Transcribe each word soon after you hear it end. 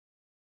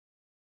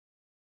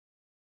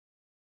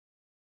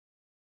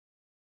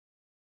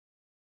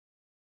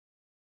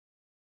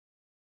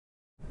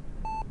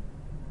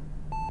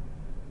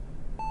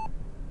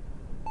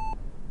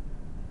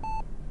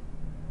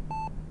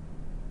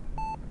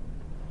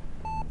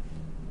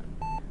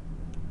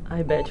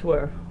I bet you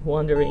are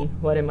wondering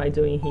what am I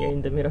doing here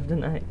in the middle of the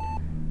night.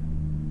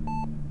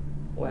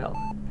 Well,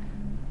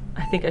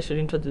 I think I should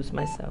introduce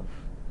myself.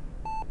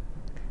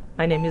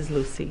 My name is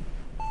Lucy.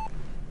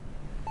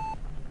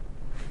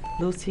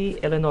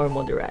 Lucy Eleanor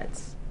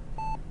Moderatz.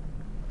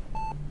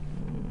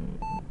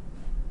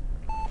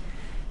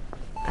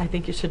 I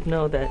think you should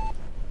know that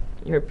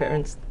your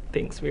parents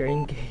thinks we are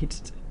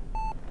engaged.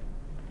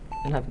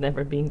 And I've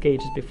never been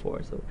engaged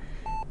before, so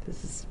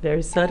this is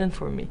very sudden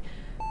for me.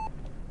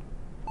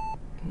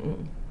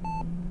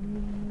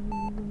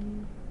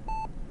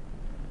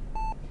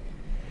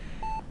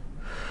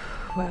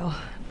 Well,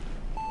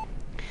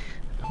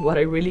 what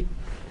I really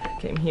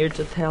came here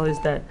to tell is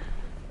that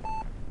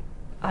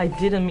I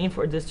didn't mean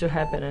for this to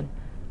happen, and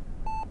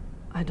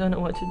I don't know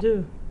what to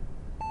do.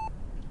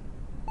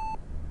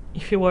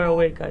 If you were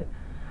awake,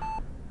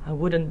 I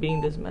wouldn't be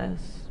in this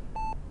mess.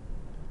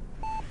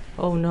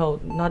 Oh no,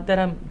 not that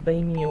I'm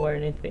blaming you or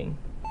anything.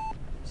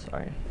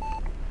 Sorry.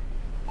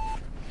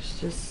 It's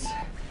just...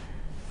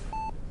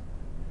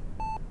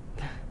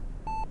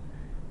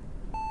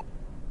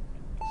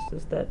 It's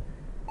just that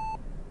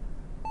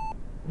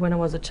when I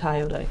was a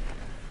child,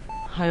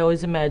 I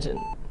always imagined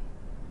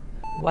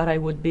what I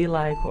would be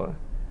like or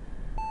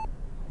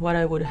what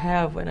I would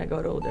have when I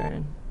got older,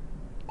 and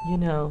you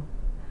know,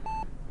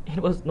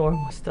 it was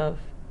normal stuff.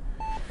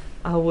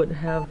 I would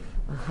have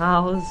a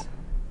house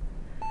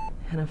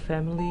and a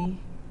family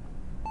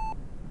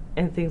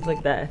and things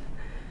like that.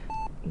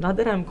 Not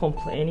that I'm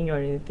complaining or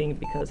anything,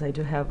 because I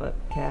do have a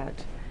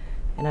cat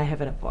and I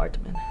have an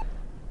apartment.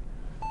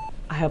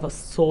 I have a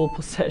sole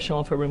possession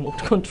of a remote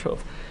control.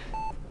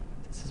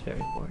 This is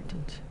very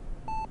important.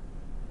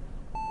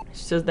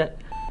 It's just that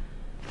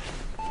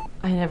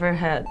I never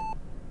had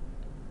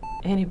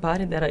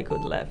anybody that I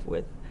could laugh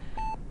with.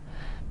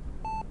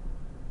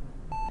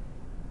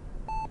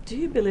 Do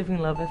you believe in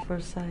love at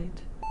first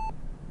sight?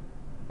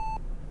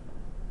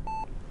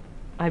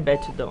 I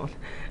bet you don't.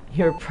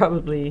 You're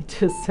probably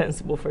too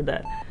sensible for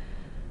that.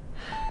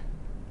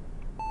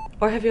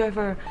 Or have you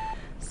ever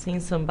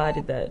seen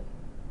somebody that,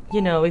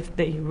 you know, if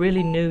they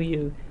really knew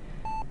you,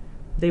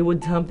 they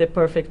would dump the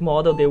perfect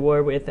model they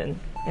were with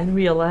and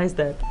realize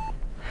that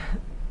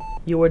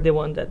you were the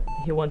one that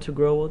he wanted to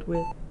grow old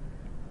with?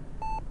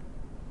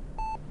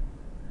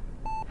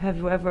 Have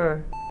you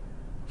ever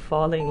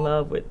fallen in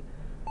love with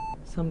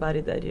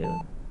somebody that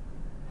you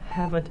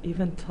haven't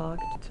even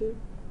talked to?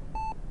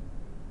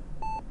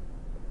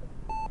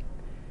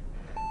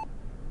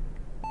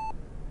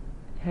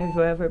 Have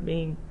you ever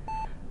been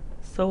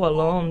so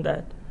alone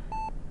that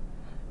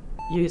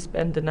you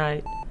spend the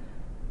night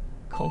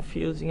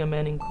confusing a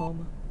man in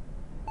coma?